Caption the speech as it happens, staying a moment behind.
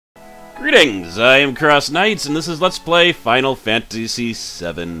Greetings, I am CrossKnights, and this is Let's Play Final Fantasy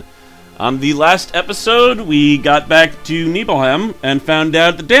VII. On the last episode, we got back to Nibelheim and found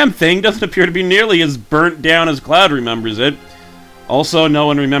out the damn thing doesn't appear to be nearly as burnt down as Cloud remembers it. Also, no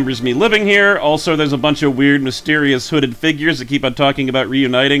one remembers me living here. Also, there's a bunch of weird, mysterious hooded figures that keep on talking about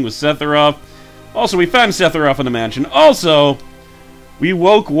reuniting with Sephiroth. Also, we found Sephiroth in the mansion. Also, we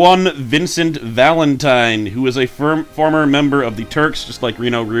woke one Vincent Valentine, who is a former member of the Turks, just like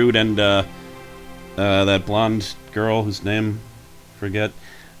Reno Rude and that blonde girl whose name forget.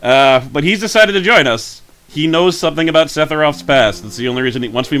 But he's decided to join us. He knows something about Sephiroth's past. That's the only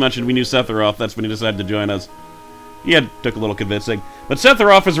reason. Once we mentioned we knew Sephiroth, that's when he decided to join us. He took a little convincing. But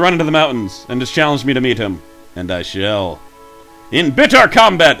Sephiroth has run into the mountains and has challenged me to meet him. And I shall. In bitter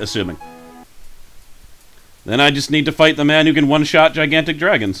combat, assuming. Then I just need to fight the man who can one-shot gigantic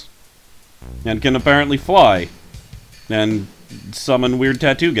dragons. And can apparently fly. And summon weird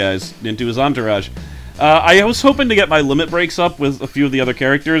tattoo guys into his entourage. I was hoping to get my limit breaks up with a few of the other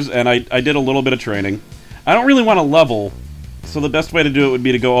characters, and I did a little bit of training. I don't really want to level, so the best way to do it would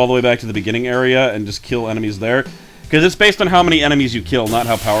be to go all the way back to the beginning area and just kill enemies there. Because it's based on how many enemies you kill, not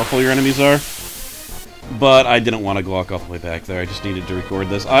how powerful your enemies are. But I didn't want to walk all the way back there. I just needed to record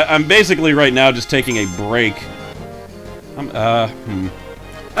this. I'm basically right now just taking a break.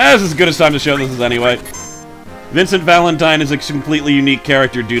 This is as good a time to show this as anyway. Vincent Valentine is a completely unique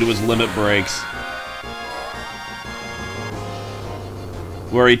character due to his limit breaks,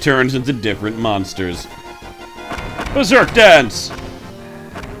 where he turns into different monsters. Berserk Dance!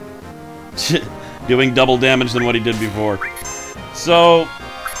 Doing double damage than what he did before. So,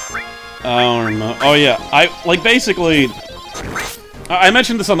 I don't know. Oh yeah, basically, I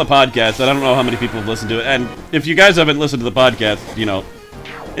mentioned this on the podcast, and I don't know how many people have listened to it, and if you guys haven't listened to the podcast, you know,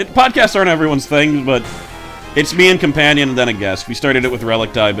 podcasts aren't everyone's thing, but it's me and Companion and then a guest. We started it with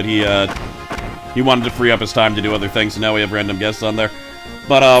Relicti, but he wanted to free up his time to do other things, so now we have random guests on there.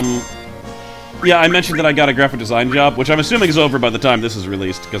 But, yeah, I mentioned that I got a graphic design job, which I'm assuming is over by the time this is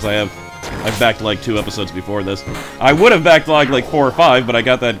released, because I've backed like 2 episodes before this. I would have backlogged like 4 or 5, but I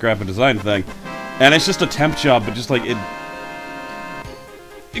got that graphic design thing. And it's just a temp job, but just like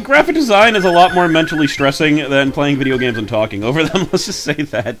graphic design is a lot more mentally stressing than playing video games and talking over them, let's just say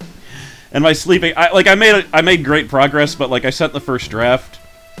that. And my sleeping, I made great progress, but like I sent the first draft,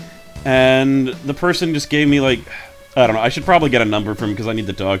 and the person just gave me like, I don't know, I should probably get a number from him because I need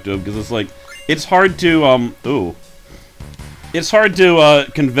to talk to him, because it's like, it's hard to, it's hard to,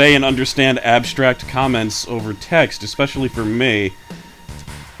 convey and understand abstract comments over text, especially for me.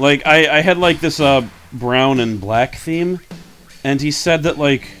 Like, I had, like, this, brown and black theme, and he said that,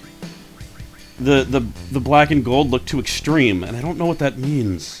 like, the black and gold look too extreme, and I don't know what that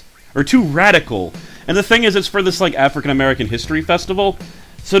means. Or too radical. And the thing is, it's for this, like, African-American History Festival,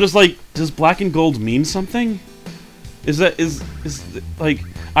 so does black and gold mean something? Like,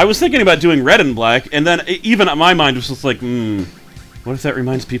 I was thinking about doing red and black, and then even my mind was just like, what if that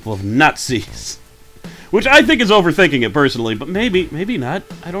reminds people of Nazis? Which I think is overthinking it, personally, but maybe not.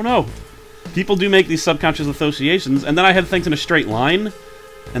 I don't know. People do make these subconscious associations, and then I had things in a straight line,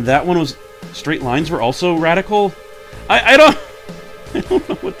 and that one was... straight lines were also radical? I don't know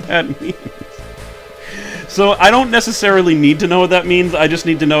what that means. So, I don't necessarily need to know what that means, I just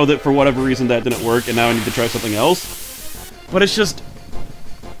need to know that for whatever reason that didn't work, and now I need to try something else. But it's just...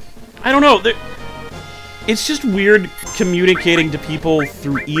 I don't know, it's just weird communicating to people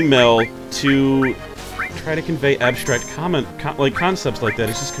through email to try to convey abstract concepts like that.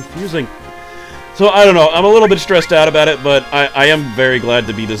 It's just confusing. So, I don't know, I'm a little bit stressed out about it, but I am very glad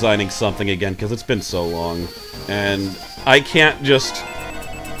to be designing something again, because it's been so long. And I can't just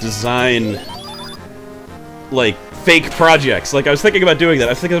design, like, fake projects. Like, I was thinking about doing that.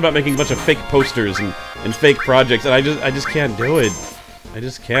 I was thinking about making a bunch of fake posters and fake projects, and I just can't do it. I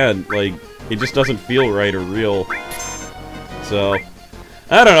just can't. Like, it just doesn't feel right or real. So,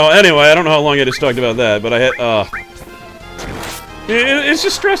 I don't know. Anyway, I don't know how long I just talked about that, but I had, it's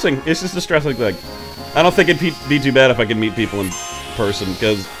just stressing. It's just a stressing thing. I don't think it'd be too bad if I could meet people in person,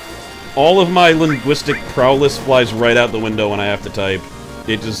 because all of my linguistic prowess flies right out the window when I have to type.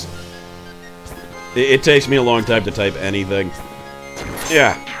 It just... It takes me a long time to type anything.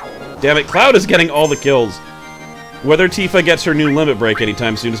 Yeah. Damn it, Cloud is getting all the kills. Whether Tifa gets her new limit break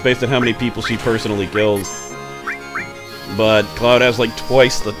anytime soon is based on how many people she personally kills. But Cloud has like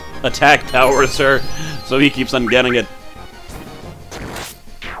twice the attack power as her, so he keeps on getting it.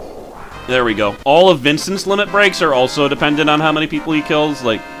 There we go. All of Vincent's limit breaks are also dependent on how many people he kills.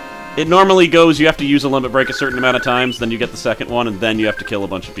 Like, it normally goes, you have to use a limit break a certain amount of times, then you get the second one, and then you have to kill a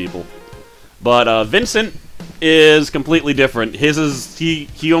bunch of people. But, Vincent is completely different. His is...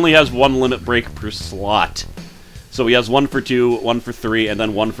 He only has one limit break per slot. So he has 1 for 2, 1 for 3, and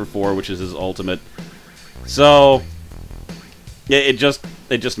then 1 for 4, which is his ultimate. So... yeah, it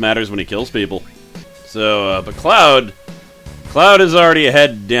just matters when he kills people. So, but Cloud is already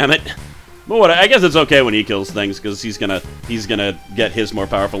ahead, damn it. But what, I guess it's okay when he kills things, because he's gonna get his more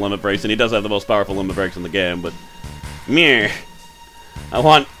powerful limit breaks, and he does have the most powerful limit breaks in the game, but... meh. I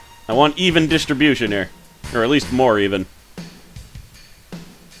want even distribution here. Or at least more even.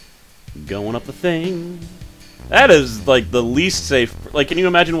 Going up the thing. That is, like, the least safe... like, can you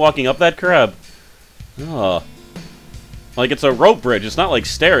imagine walking up that crab? Oh. Like, it's a rope bridge. It's not like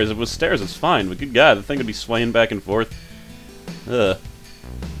stairs. If it was stairs, it's fine. But good God, the thing would be swaying back and forth. Ugh.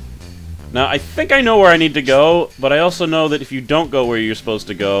 Now, I think I know where I need to go, but I also know that if you don't go where you're supposed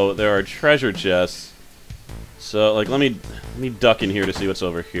to go, there are treasure chests. So, like, let me duck in here to see what's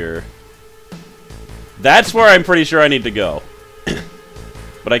over here. That's where I'm pretty sure I need to go.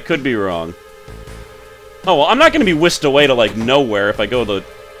 But I could be wrong. Oh, well, I'm not going to be whisked away to, like, nowhere if I go the...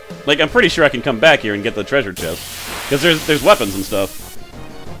 like, I'm pretty sure I can come back here and get the treasure chest. Because there's weapons and stuff.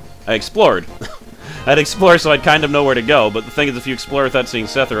 I explored. I'd explore so I'd kind of know where to go, but the thing is, if you explore without seeing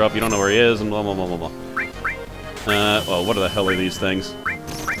Sephiroth, you don't know where he is, and blah, blah, blah, blah, blah. Well, what the hell are these things?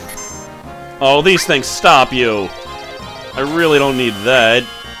 Oh, these things stop you! I really don't need that.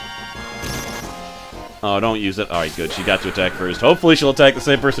 Oh, don't use it. Alright, good. She got to attack first. Hopefully she'll attack the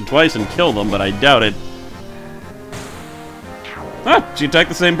same person twice and kill them, but I doubt it. Ah! She attacked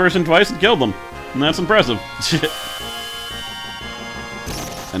the same person twice and killed them. And that's impressive.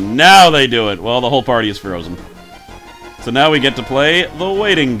 And now they do it. Well, the whole party is frozen. So now we get to play the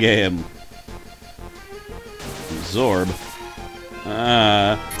waiting game. Absorb.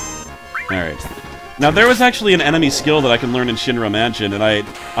 Alright. Now, there was actually an enemy skill that I can learn in Shinra Mansion, and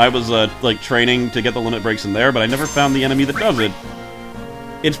I was, like, training to get the limit breaks in there, but I never found the enemy that does it.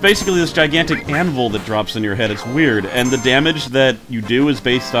 It's basically this gigantic anvil that drops in your head. It's weird, and the damage that you do is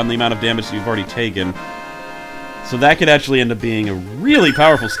based on the amount of damage that you've already taken. So that could actually end up being a really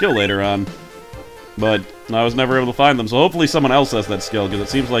powerful skill later on. But I was never able to find them, so hopefully someone else has that skill, because it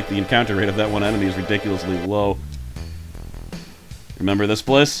seems like the encounter rate of that one enemy is ridiculously low. Remember this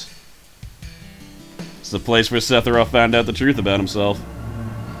place? It's the place where Sephiroth found out the truth about himself.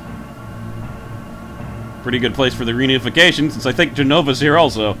 Pretty good place for the reunification, since I think Genova's here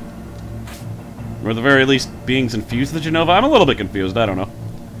also. Or at the very least, beings infused with Genova? I'm a little bit confused, I don't know.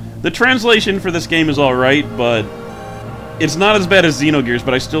 The translation for this game is alright, but it's not as bad as Xenogears,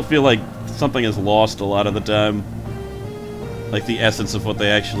 but I still feel like something is lost a lot of the time. Like the essence of what they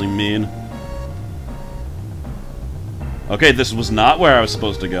actually mean. Okay, this was not where I was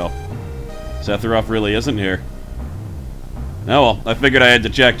supposed to go. Sephiroth really isn't here. Oh well, I figured I had to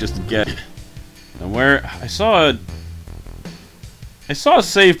check just to get... And where... I saw a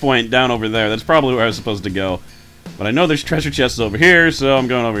save point down over there. That's probably where I was supposed to go. But I know there's treasure chests over here, so I'm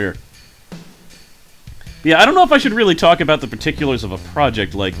going over here. But yeah, I don't know if I should really talk about the particulars of a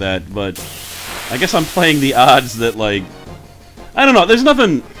project like that, but... I guess I'm playing the odds that, like... I don't know, there's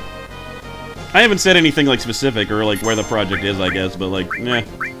nothing... I haven't said anything, like, specific, or, like, where the project is, I guess, but, like, eh.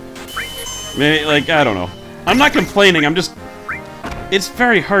 Maybe, like, I don't know. I'm not complaining, I'm just... It's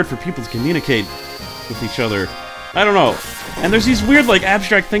very hard for people to communicate with each other. I don't know. And there's these weird, like,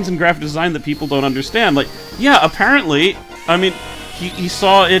 abstract things in graphic design that people don't understand. Like, yeah, apparently, I mean, he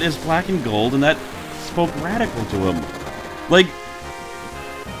saw it as black and gold, and that spoke radical to him. Like,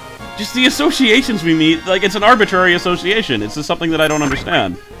 just the associations we meet, like, it's an arbitrary association. It's just something that I don't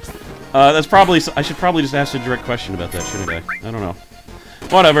understand. That's probably... I should probably just ask a direct question about that, shouldn't I? I don't know.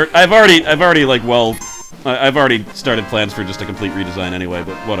 Whatever. I've already, like, well... I've already started plans for just a complete redesign anyway,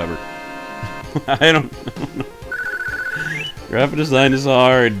 but whatever. I don't know. Graphic design is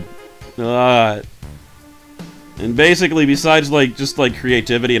hard. And basically, besides, like, just, like,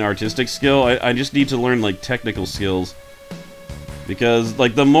 creativity and artistic skill, I just need to learn, like, technical skills. Because,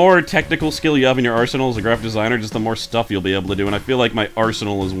 like, the more technical skill you have in your arsenal as a graphic designer, just the more stuff you'll be able to do, and I feel like my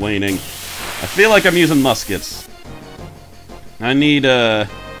arsenal is waning. I feel like I'm using muskets. I need, I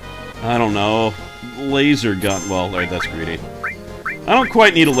don't know... laser gun. Well, alright, that's greedy. I don't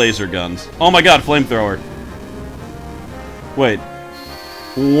quite need a laser guns. Oh my god, flamethrower. Wait.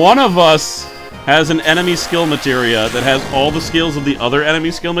 One of us has an enemy skill materia that has all the skills of the other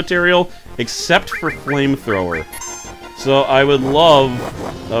enemy skill material, except for flamethrower. So I would love...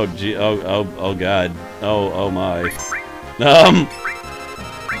 Oh, gee. Oh god. Oh my.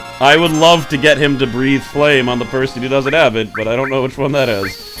 I would love to get him to breathe flame on the person who doesn't have it, but I don't know which one that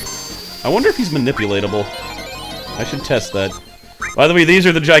is. I wonder if he's manipulatable. I should test that. By the way, these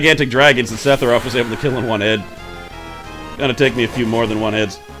are the gigantic dragons that Sephiroth was able to kill in one hit. Gonna take me a few more than one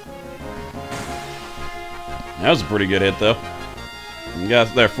hits. That was a pretty good hit, though. You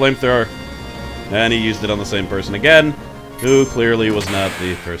got their flamethrower. And he used it on the same person again, who clearly was not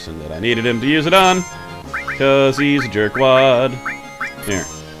the person that I needed him to use it on. Because he's a jerkwad. Here.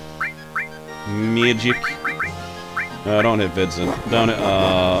 Magic. Don't hit Vincent. Don't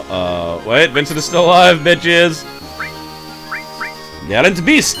hit, wait, Vincent is still alive, bitches! Got into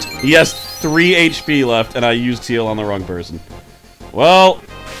Beast! He has 3 HP left, and I used heal on the wrong person. Well,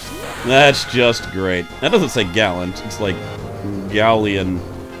 that's just great. That doesn't say Gallant, it's like Galleon.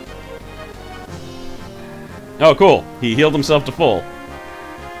 Oh, cool. He healed himself to full.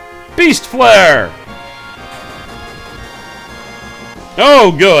 Beast Flare!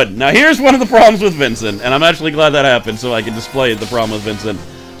 Oh, good. Now, here's one of the problems with Vincent, and I'm actually glad that happened so I can display the problem with Vincent.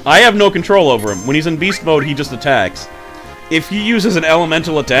 I have no control over him. When he's in Beast mode, he just attacks. If he uses an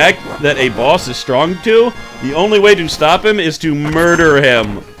elemental attack that a boss is strong to, the only way to stop him is to murder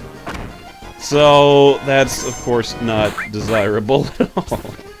him. So, that's, of course, not desirable at all.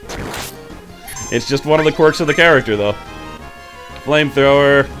 It's just one of the quirks of the character, though.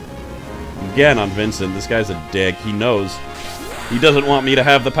 Flamethrower. Again on Vincent. This guy's a dick. He knows. He doesn't want me to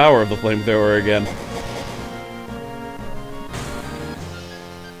have the power of the flamethrower again.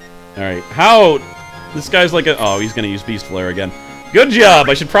 Alright, how... This guy's like a... Oh, he's gonna use Beast Flare again. Good job!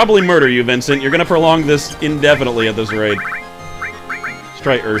 I should probably murder you, Vincent. You're gonna prolong this indefinitely at this rate. Let's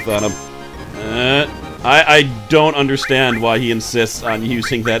try Earth on him. I don't understand why he insists on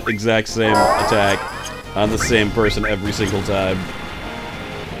using that exact same attack on the same person every single time.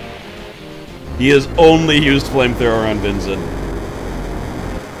 He has only used Flamethrower on Vincent.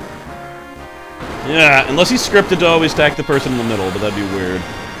 Yeah, unless he's scripted to always attack the person in the middle, but that'd be weird.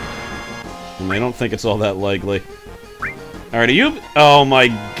 And I don't think it's all that likely. Alright, are you... Oh my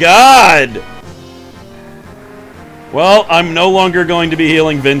god! Well, I'm no longer going to be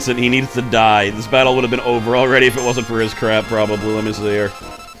healing Vincent. He needs to die. This battle would have been over already if it wasn't for his crap, probably. Let me see here.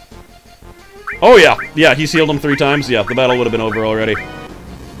 Oh, yeah. Yeah, he's healed him 3 times. Yeah, the battle would have been over already.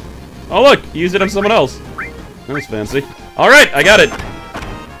 Oh, look! He used it on someone else. That was fancy. Alright, I got it!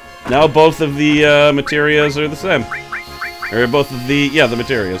 Now both of the, materias are the same. Or both of the... Yeah, the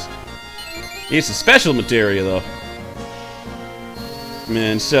materias. It's a special materia, though.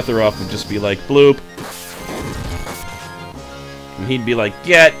 Man, Sephiroth would just be like, bloop. And he'd be like,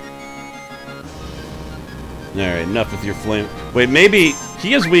 get! Alright, enough with your flame. Wait, maybe...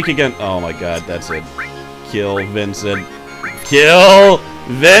 He is weak again. Oh my god, that's it. Kill Vincent. Kill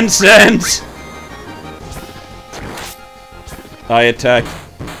Vincent!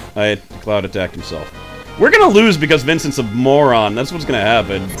 Cloud attacked himself. We're gonna lose because Vincent's a moron. That's what's gonna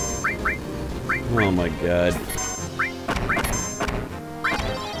happen. Oh my god.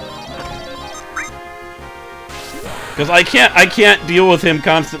 Because I can't deal with him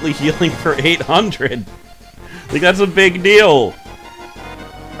constantly healing for 800. Like, that's a big deal.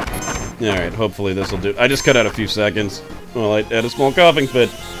 Alright, hopefully this'll do. I just cut out a few seconds. Well, I had a small coughing fit.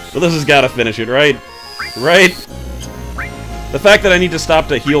 But this has gotta finish it, right? Right? The fact that I need to stop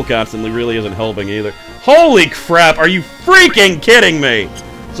to heal constantly really isn't helping either. Holy crap, are you freaking kidding me?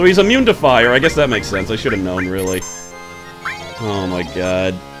 So he's immune to fire. I guess that makes sense. I should have known, really. Oh my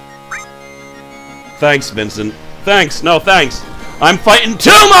god. Thanks, Vincent. Thanks. No, thanks. I'm fighting 2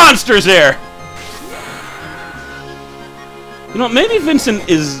 monsters here! You know, maybe Vincent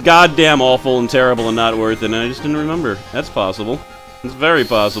is goddamn awful and terrible and not worth it, and I just didn't remember. That's possible. It's very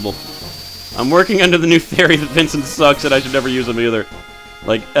possible. I'm working under the new theory that Vincent sucks and I should never use him either.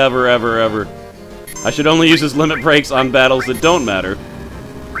 Like, ever, ever, ever. I should only use his limit breaks on battles that don't matter.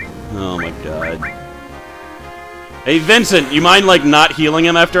 Oh my god. Hey, Vincent, you mind, like, not healing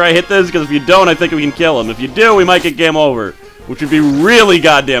him after I hit this? Because if you don't, I think we can kill him. If you do, we might get game over. Which would be really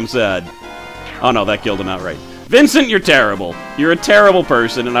goddamn sad. Oh no, that killed him outright. Vincent, you're terrible. You're a terrible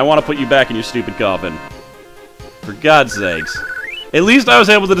person, and I want to put you back in your stupid coffin. For God's sakes. At least I was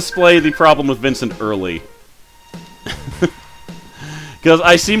able to display the problem with Vincent early. Because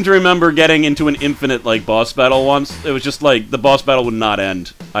I seem to remember getting into an infinite, like, boss battle once. It was just, like, the boss battle would not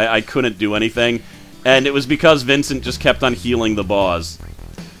end. I couldn't do anything. And it was because Vincent just kept on healing the boss.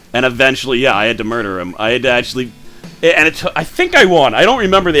 And eventually, yeah, I had to murder him. I had to actually... And I think I won. I don't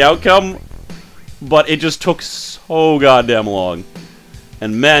remember the outcome, but it just took so goddamn long.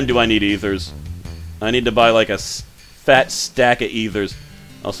 And man, do I need ethers. I need to buy, like, a fat stack of ethers.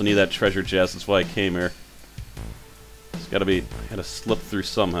 Also need that treasure chest. That's why I came here. It's gotta be... I gotta slip through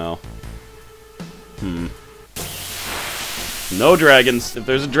somehow. No dragons. If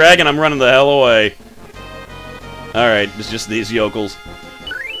there's a dragon, I'm running the hell away. Alright, it's just these yokels.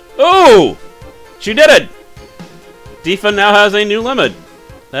 Oh! She did it! Tifa now has a new limit.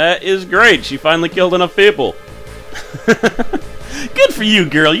 That is great. She finally killed enough people. Good for you,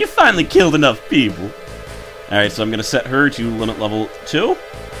 girl. You finally killed enough people. Alright, so I'm going to set her to limit level 2.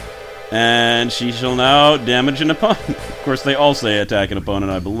 And she shall now damage an opponent. Of course, they all say attack an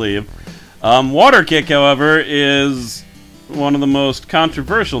opponent, I believe. Water Kick, however, is one of the most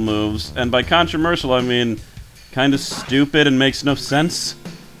controversial moves. And by controversial, I mean kind of stupid and makes no sense.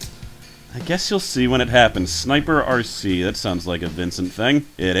 I guess you'll see when it happens. Sniper RC. That sounds like a Vincent thing.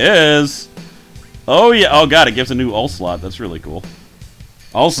 It is! Oh, yeah. Oh, God, it gives a new ult slot. That's really cool.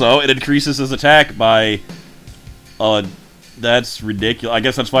 Also, it increases his attack by... that's ridiculous. I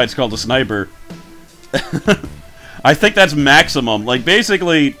guess that's why it's called a sniper. I think that's maximum. Like,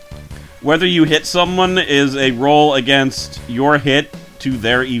 basically, whether you hit someone is a roll against your hit to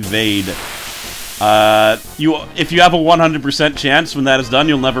their evade. If you have a 100% chance when that is done,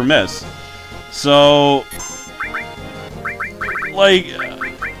 you'll never miss. So, like,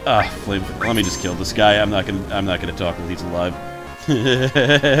 let me just kill this guy. I'm not gonna talk with he's alive.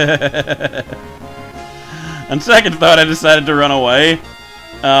 On second thought, I decided to run away.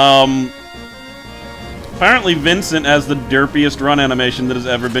 Apparently, Vincent has the derpiest run animation that has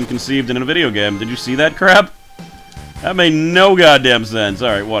ever been conceived in a video game. Did you see that crap? That made no goddamn sense.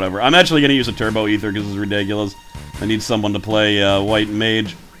 Alright, whatever. I'm actually gonna use a Turbo Ether because it's ridiculous. I need someone to play White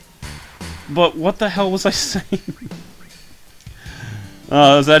Mage. But what the hell was I saying?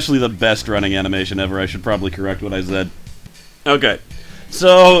 That was actually the best running animation ever. I should probably correct what I said. Okay.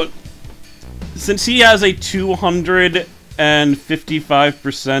 So, since he has a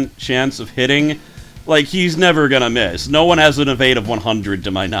 255% chance of hitting, like, he's never gonna miss. No one has an evade of 100,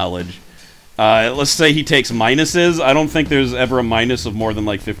 to my knowledge. Let's say he takes minuses. I don't think there's ever a minus of more than,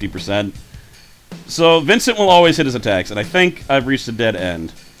 like, 50%. So, Vincent will always hit his attacks, and I think I've reached a dead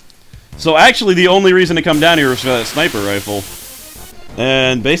end. So, actually, the only reason to come down here is for that sniper rifle.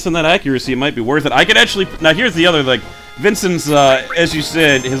 And based on that accuracy, it might be worth it. I could actually... Now, here's the other, like, Vincent's, as you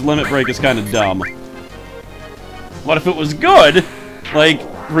said, his limit break is kind of dumb. What if it was good? Like,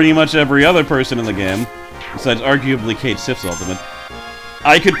 pretty much every other person in the game, besides arguably Kate Sif's ultimate.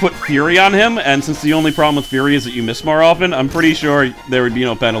 I could put Fury on him, and since the only problem with Fury is that you miss more often, I'm pretty sure there would be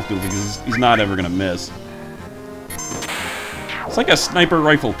no penalty because he's not ever gonna miss. It's like a sniper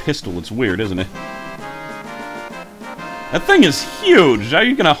rifle pistol. It's weird, isn't it? That thing is huge! How are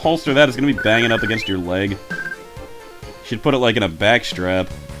you gonna holster that? It's gonna be banging up against your leg. You should put it, like, in a backstrap.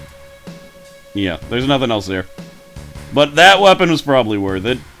 Yeah, there's nothing else there. But that weapon was probably worth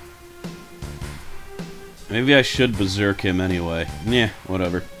it. Maybe I should berserk him anyway. Yeah,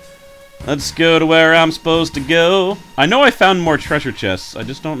 whatever. Let's go to where I'm supposed to go. I know I found more treasure chests. I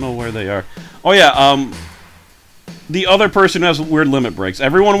just don't know where they are. Oh yeah, the other person has weird limit breaks.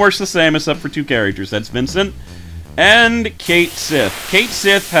 Everyone works the same except for two characters. That's Vincent and Kate Sith. Kate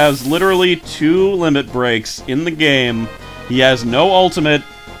Sith has literally 2 limit breaks in the game. He has no ultimate,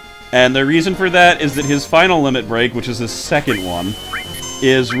 and the reason for that is that his final limit break, which is his second one,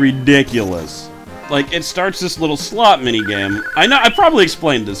 is ridiculous. Like, it starts this little slot minigame. I know, I probably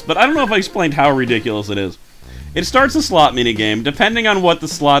explained this, but I don't know if I explained how ridiculous it is. It starts a slot minigame. Depending on what the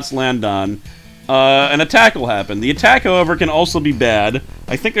slots land on, an attack will happen. The attack, however, can also be bad.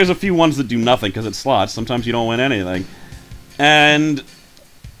 I think there's a few ones that do nothing because it's slots. Sometimes you don't win anything. And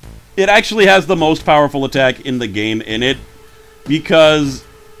it actually has the most powerful attack in the game in it because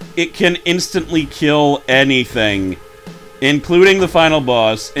it can instantly kill anything, including the final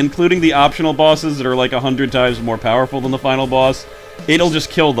boss, including the optional bosses that are like 100 times more powerful than the final boss. It'll just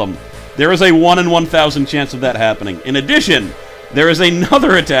kill them. There is a 1 in 1,000 chance of that happening. In addition, there is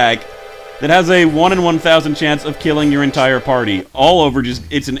another attack that has a 1 in 1,000 chance of killing your entire party. All over, just,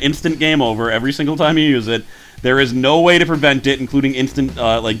 it's an instant game over every single time you use it. There is no way to prevent it, including instant,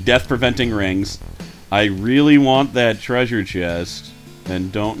 like, death-preventing rings. I really want that treasure chest,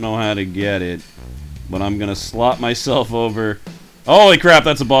 and don't know how to get it. But I'm gonna slot myself over. Holy crap,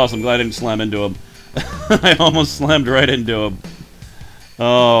 that's a boss. I'm glad I didn't slam into him. I almost slammed right into him.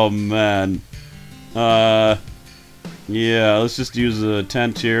 Oh, man. Yeah, let's just use a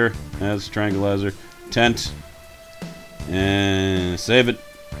tent here as tranquilizer. Tent. And save it.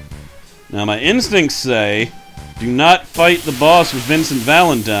 Now, my instincts say, do not fight the boss with Vincent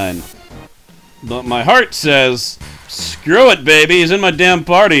Valentine. But my heart says, screw it, baby. He's in my damn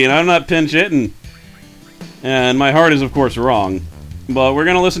party, and I'm not pinch hitting. And my heart is, of course, wrong. But we're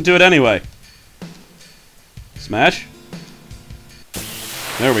gonna listen to it anyway. Smash.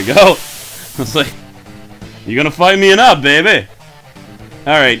 There we go. It's like, you gonna fight me or not, baby?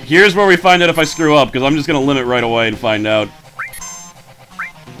 Alright, here's where we find out if I screw up, because I'm just gonna limit right away and find out.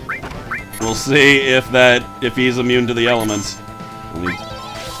 We'll see if he's immune to the elements.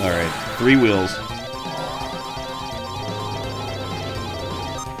 Alright, 3 wheels.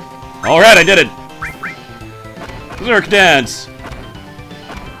 Alright, I did it! Berserk dance!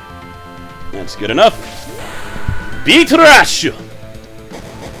 That's good enough. Beat rush!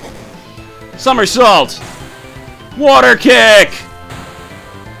 Somersault! Water kick!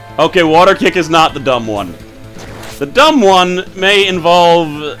 Okay, water kick is not the dumb one. The dumb one may involve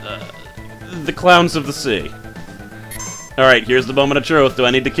the clowns of the sea. Alright, here's the moment of truth. Do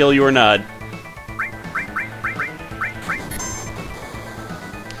I need to kill you or not?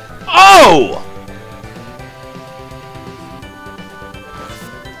 Oh!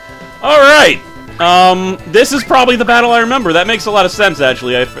 Alright! This is probably the battle I remember. That makes a lot of sense,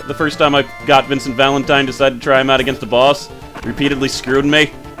 actually. The first time I got Vincent Valentine, decided to try him out against a boss, repeatedly screwed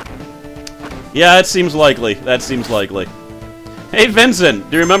me. Yeah, that seems likely. That seems likely. Hey,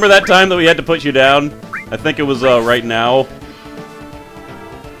 Vincent! Do you remember that time that we had to put you down? I think it was, right now.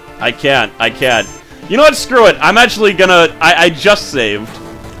 I can't. You know what? Screw it. I'm actually gonna... I just saved.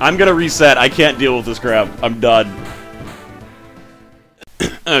 I'm gonna reset. I can't deal with this crap. I'm done.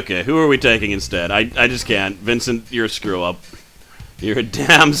 Okay, who are we taking instead? I just can't. Vincent, you're a screw-up. You're a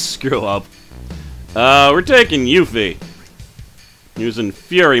damn screw-up. We're taking Yuffie. Using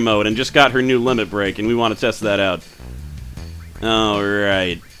Fury mode and just got her new limit break, and we want to test that out.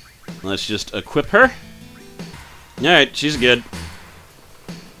 Alright. Let's just equip her. Alright, she's good.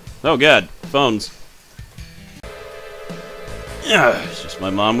 Oh god, phones. It's just my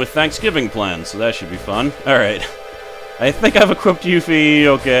mom with Thanksgiving plans, so that should be fun. Alright. I think I've equipped Yuffie.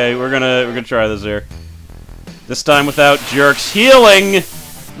 Okay, we're gonna try this here. This time without jerks healing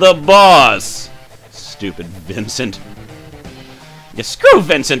the boss. Stupid Vincent. Yeah, screw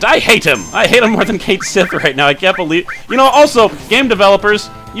Vincent! I hate him! I hate him more than Kate Sith right now. I can't believe... You know, also, game developers,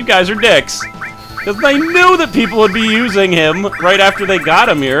 you guys are dicks. Because they knew that people would be using him right after they got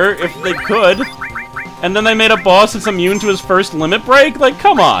him here, if they could. And then they made a boss that's immune to his first limit break? Like,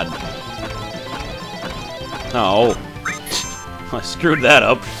 come on. Oh. I screwed that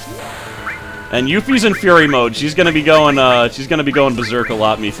up. And Yuffie's in Fury mode. She's gonna be going berserk a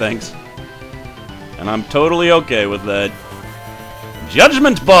lot, methinks. And I'm totally okay with that.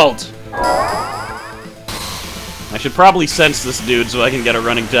 Judgment Bolt! I should probably sense this dude so I can get a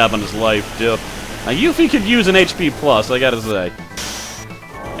running tab on his life, too. Now, Yuffie could use an HP+, I gotta say.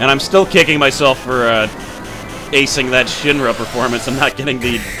 And I'm still kicking myself for, acing that Shinra performance and not getting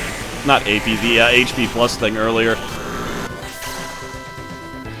the... Not AP, the, HP+ thing earlier.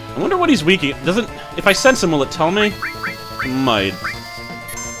 I wonder what he's weak against. Doesn't... If I sense him, will it tell me? It might.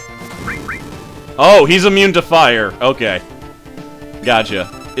 Oh, he's immune to fire. Okay. Gotcha.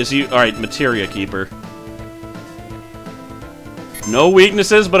 Is he... Alright, Materia Keeper. No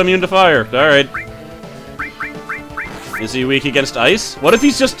weaknesses, but immune to fire. Alright. Is he weak against ice? What if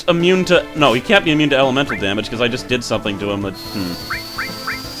he's just immune to... No, he can't be immune to elemental damage, because I just did something to him that...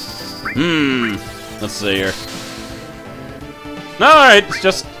 Let's see here. Alright, it's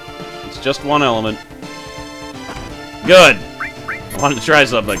just one element. Good. I wanted to try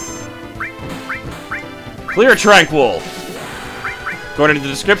something. Clear Tranquil. According to the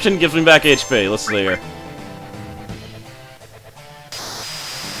description, gives me back HP. Let's see here.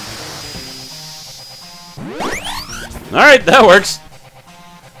 Alright, that works.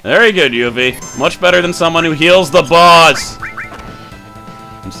 Very good, Yuffie. Much better than someone who heals the boss.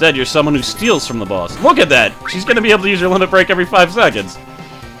 Instead, you're someone who steals from the boss. Look at that! She's gonna be able to use her limit break every 5 seconds.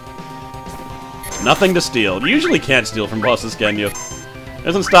 Nothing to steal. You usually can't steal from bosses, can you?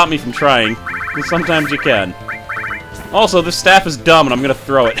 Doesn't stop me from trying, because sometimes you can. Also, this staff is dumb, and I'm gonna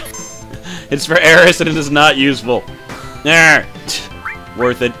throw it. It's for Eris, and it is not useful. There.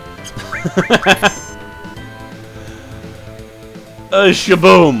 Worth it.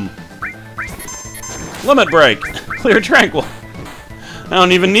 Shaboom! Limit break! Clear Tranquil! I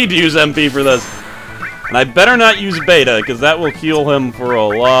don't even need to use MP for this. And I better not use Beta, because that will heal him for a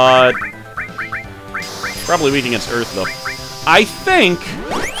lot. Probably weak against Earth, though. I think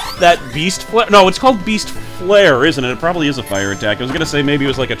that Beast Flare... No, it's called Beast Flare, isn't it? It probably is a fire attack. I was gonna say maybe it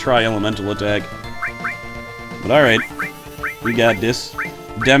was like a tri-elemental attack. But alright. We got this.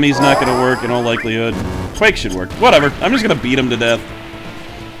 Demi's not gonna work in all likelihood. Quake should work. Whatever. I'm just gonna beat him to death.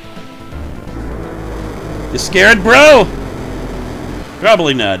 You scared, bro?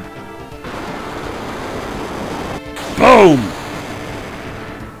 Probably not. Boom!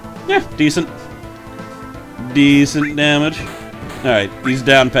 Yeah, decent. Decent damage. Alright, he's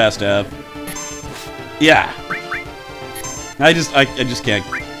down past half. Yeah. I just can't.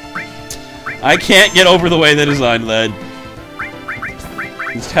 I can't get over the way they designed that.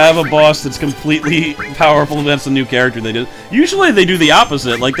 Just have a boss that's completely powerful against a new character they do. Usually they do the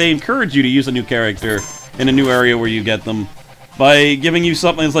opposite, like they encourage you to use a new character in a new area where you get them. By giving you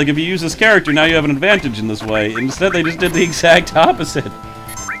something that's like, if you use this character, now you have an advantage in this way. Instead, they just did the exact opposite.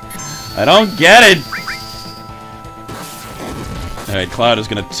 I don't get it! Alright, Cloud is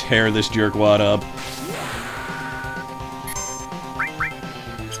gonna tear this jerkwad up.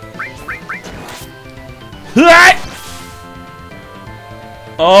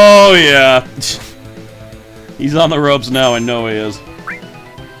 Oh, yeah. He's on the ropes now, I know he is.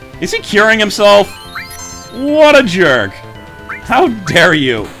 Is he curing himself? What a jerk! How dare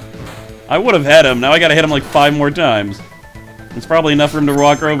you! I would have had him, now I gotta hit him like 5 more times. It's probably enough for him to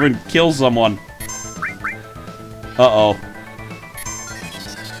walk over and kill someone. Uh-oh.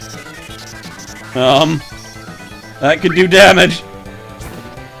 That could do damage.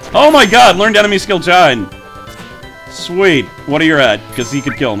 Oh my god, learned enemy skill Shine. Sweet. What are you at? Because he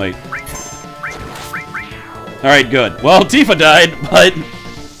could kill me. Alright, good. Well, Tifa died, but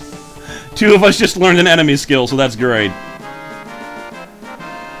 2 of us just learned an enemy skill, so that's great.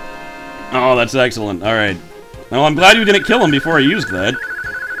 Oh, that's excellent. Alright. Well, I'm glad you didn't kill him before I used that.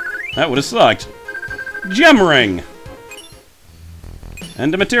 That would have sucked. Gem Ring!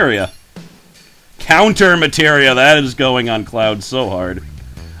 And a Materia. Counter Materia! That is going on Cloud so hard.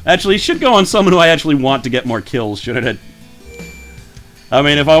 Actually, it should go on someone who I actually want to get more kills, shouldn't it? I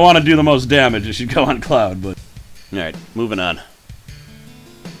mean, if I want to do the most damage, it should go on Cloud, but... Alright, moving on.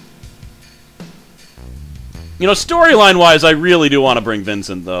 You know, storyline-wise, I really do want to bring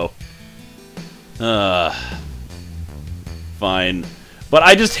Vincent, though. Fine. But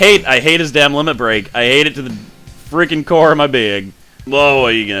I just hate his damn limit break. I hate it to the freaking core of my being. Whoa,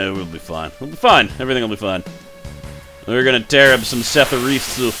 we'll be fine. We'll be fine. Everything will be fine. We're gonna tear up some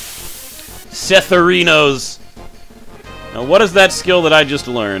Setherinos. Now, what is that skill that I just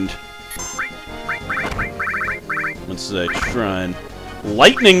learned? Let's say Shrine.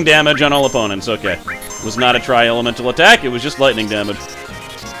 Lightning damage on all opponents. Okay. It was not a tri-elemental attack, it was just lightning damage.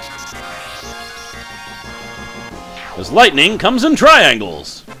 Because lightning comes in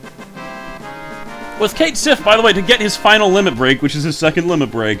triangles. With Kate Sif, by the way, to get his final limit break, which is his second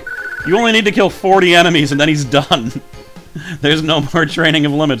limit break, you only need to kill 40 enemies and then he's done. There's no more training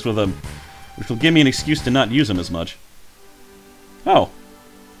of limits with him. Which will give me an excuse to not use him as much. Oh.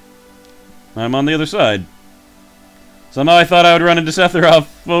 I'm on the other side. Somehow I thought I would run into Sephiroth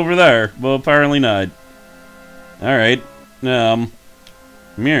over there. Well, apparently not. Alright.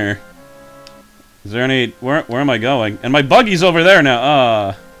 Mirror. Is there any... Where am I going? And my buggy's over there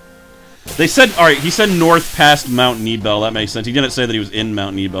now. They said... Alright, he said north past Mount Nebel. That makes sense. He didn't say that he was in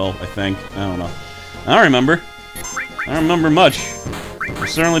Mount Nebel, I think. I don't know. I don't remember. I don't remember much. I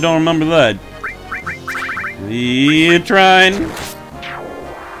certainly don't remember that. You trying?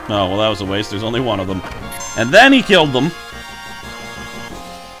 Oh, well, that was a waste. There's only one of them. And then he killed them.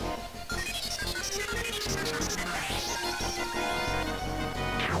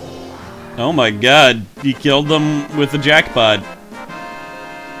 Oh my god, he killed them with the jackpot.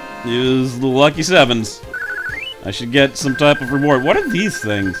 Use the lucky sevens. I should get some type of reward. What are these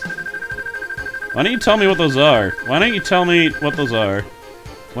things? Why don't you tell me what those are? Why don't you tell me what those are?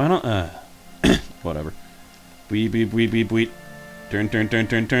 Why don't, whatever. Beep, beep, beep, beep, beep. Turn, turn, turn,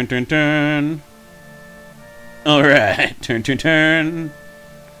 turn, turn, turn, turn. Alright, turn, turn, turn.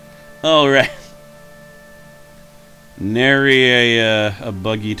 Alright. Nary a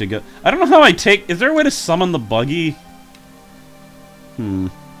buggy to go. I don't know how I take... Is there a way to summon the buggy?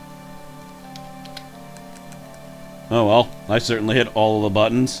 Oh well, I certainly hit all of the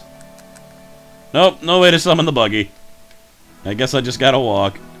buttons. Nope, no way to summon the buggy. I guess I just gotta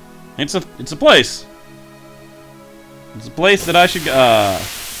walk. It's a place. It's a place that I should go.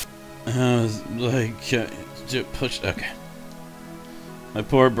 Push. Okay. My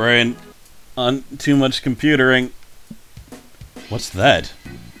poor brain on too much computering. What's that?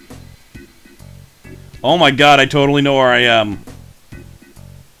 Oh my god, I totally know where I am.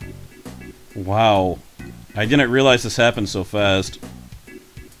 Wow. I didn't realize this happened so fast.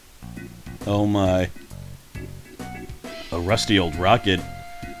 Oh my. A rusty old rocket.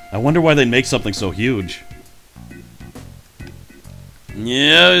 I wonder why they make something so huge.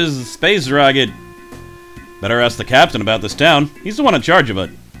 Yeah, it's a space rocket. Better ask the captain about this town. He's the one in charge of it.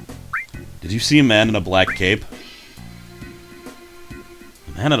 Did you see a man in a black cape?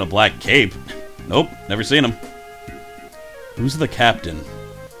 A man in a black cape? Nope, never seen him. Who's the captain?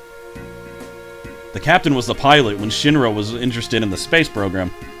 The captain was the pilot when Shinra was interested in the space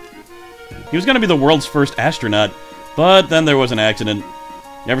program. He was going to be the world's first astronaut, But then there was an accident.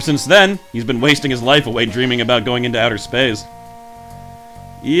 Ever since then, he's been wasting his life away dreaming about going into outer space.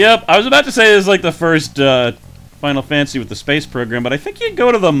 Yep, I was about to say this is like the first Final Fantasy with the space program, but I think you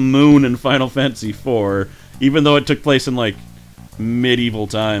go to the moon in Final Fantasy IV, even though it took place in, like, medieval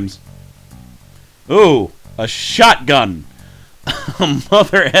times. Ooh, a shotgun! A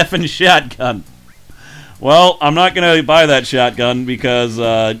mother effing shotgun! Well, I'm not gonna buy that shotgun because,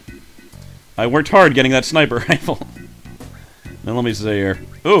 I worked hard getting that sniper rifle. Now let me see here.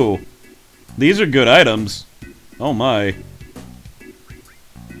 Ooh, these are good items. Oh my.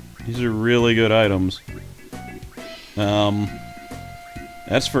 These are really good items.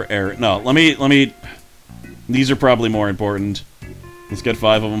 That's for air. No, let me... These are probably more important. Let's get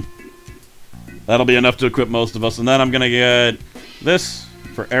 5 of them. That'll be enough to equip most of us. And then I'm gonna get this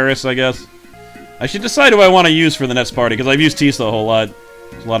for Eris, I guess. I should decide who I want to use for the next party, because I've used Tisa a whole lot.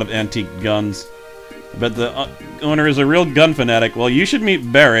 There's a lot of antique guns. But the owner is a real gun fanatic. Well, you should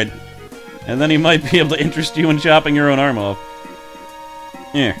meet Barrett, and then he might be able to interest you in chopping your own arm off.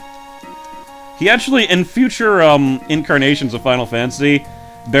 Yeah. He actually, in future incarnations of Final Fantasy,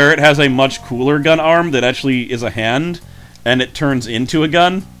 Barrett has a much cooler gun arm that actually is a hand, and it turns into a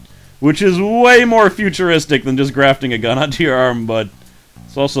gun, which is way more futuristic than just grafting a gun onto your arm, but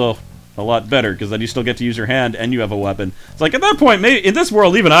it's also a lot better, because then you still get to use your hand and you have a weapon. It's like, at that point, maybe in this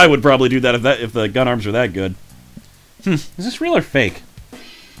world, even I would probably do that if the gun arms are that good. Is this real or fake?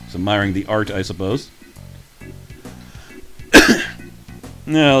 Just admiring the art, I suppose.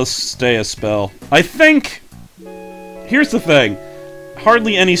 Yeah, let's stay a spell. I think... Here's the thing.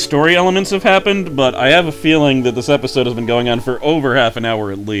 Hardly any story elements have happened, but I have a feeling that this episode has been going on for over half an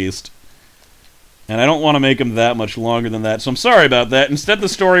hour at least. And I don't want to make them that much longer than that, so I'm sorry about that. Instead, the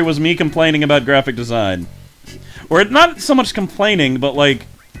story was me complaining about graphic design. Or not so much complaining, but like...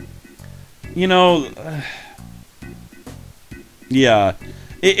 You know... yeah.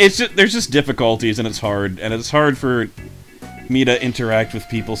 It's just, there's just difficulties, and it's hard for me to interact with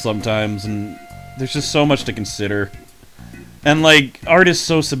people sometimes, and there's just so much to consider. And, like, art is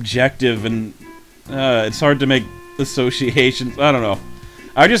so subjective, and it's hard to make associations. I don't know.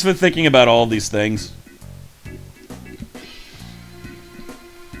 I've just been thinking about all these things.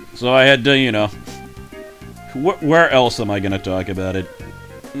 So I had to, you know... where else am I gonna talk about it?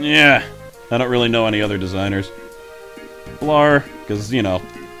 Yeah, I don't really know any other designers. Blar, because, you know,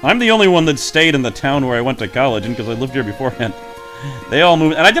 I'm the only one that stayed in the town where I went to college, and because I lived here beforehand. They all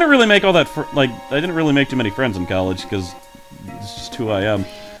moved, and I didn't really make all that, I didn't really make too many friends in college, because it's just who I am.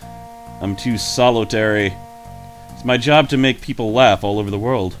 I'm too solitary. It's my job to make people laugh all over the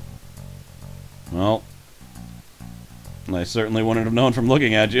world. Well, I certainly wouldn't have known from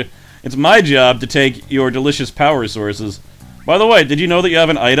looking at you. It's my job to take your delicious power sources. By the way, did you know that you have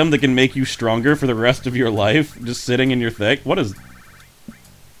an item that can make you stronger for the rest of your life, just sitting in your thick? What is...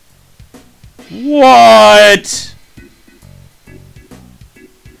 What?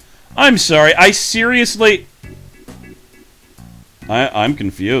 I'm sorry, I seriously... I'm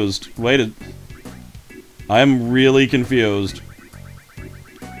confused. Wait a... I'm really confused.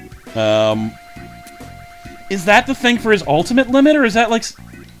 Is that the thing for his ultimate limit, or is that like...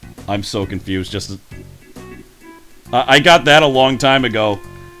 I'm so confused, just... I got that a long time ago,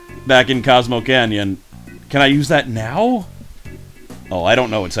 back in Cosmo Canyon. Can I use that now? Oh, I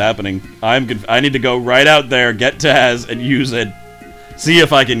don't know what's happening. I need to go right out there, get Taz, and use it. See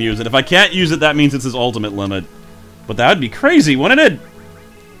if I can use it. If I can't use it, that means it's his ultimate limit. But that would be crazy, wouldn't it?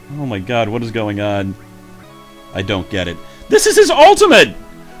 Oh my god, what is going on? I don't get it. This is his ultimate!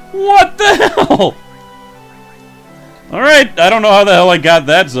 What the hell? Alright, I don't know how the hell I got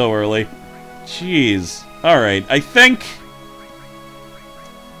that so early. Jeez. Alright, I think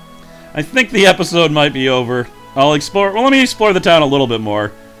the episode might be over. I'll explore... Well, let me explore the town a little bit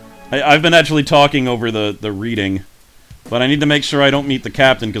more. I've been actually talking over the reading. But I need to make sure I don't meet the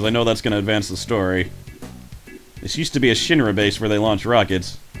captain, because I know that's going to advance the story. This used to be a Shinra base where they launch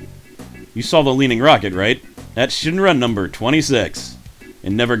rockets. You saw the leaning rocket, right? That's Shinra number 26.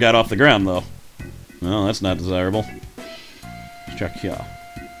 It never got off the ground, though. Well, that's not desirable. Let's check here.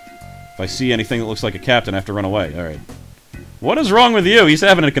 If I see anything that looks like a captain, I have to run away. Alright. What is wrong with you? He's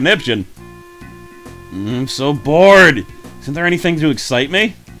having a conniption. I'm so bored. Isn't there anything to excite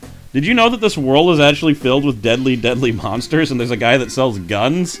me? Did you know that this world is actually filled with deadly, deadly monsters, and there's a guy that sells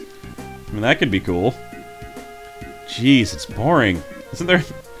guns? I mean, that could be cool. Jeez, it's boring. Isn't there...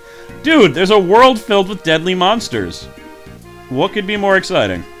 Dude, there's a world filled with deadly monsters. What could be more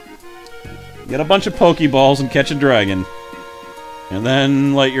exciting? Get a bunch of Pokeballs and catch a dragon. And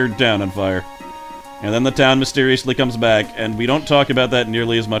then light your town on fire. And then the town mysteriously comes back, and we don't talk about that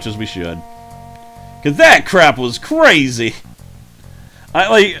nearly as much as we should. Because that crap was crazy.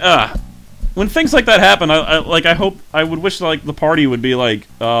 When things like that happen, I would wish, like, the party would be like,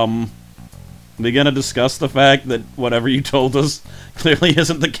 they gonna discuss the fact that whatever you told us clearly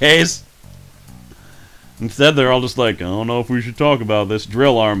isn't the case? Instead, they're all just like, I don't know if we should talk about this.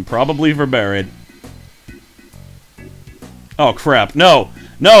 Drill arm, probably for buried. Oh, crap. No!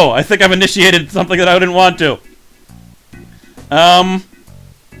 No! I think I've initiated something that I didn't want to.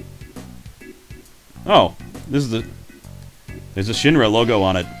 Oh. This is the... There's a Shinra logo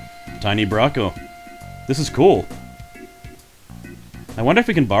on it. Tiny Braco. This is cool. I wonder if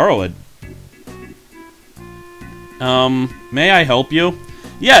we can borrow it. May I help you?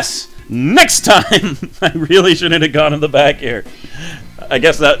 Yes! Next time! I really shouldn't have gone in the back here. I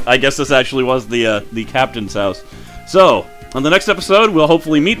guess this actually was the captain's house. So, on the next episode, we'll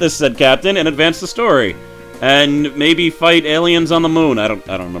hopefully meet this said captain and advance the story. And maybe fight aliens on the moon. I don't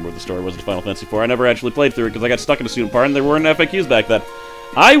remember what the story was in Final Fantasy IV. I never actually played through it because I got stuck in a student part and there weren't FAQs back then.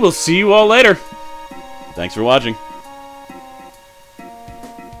 I will see you all later. Thanks for watching.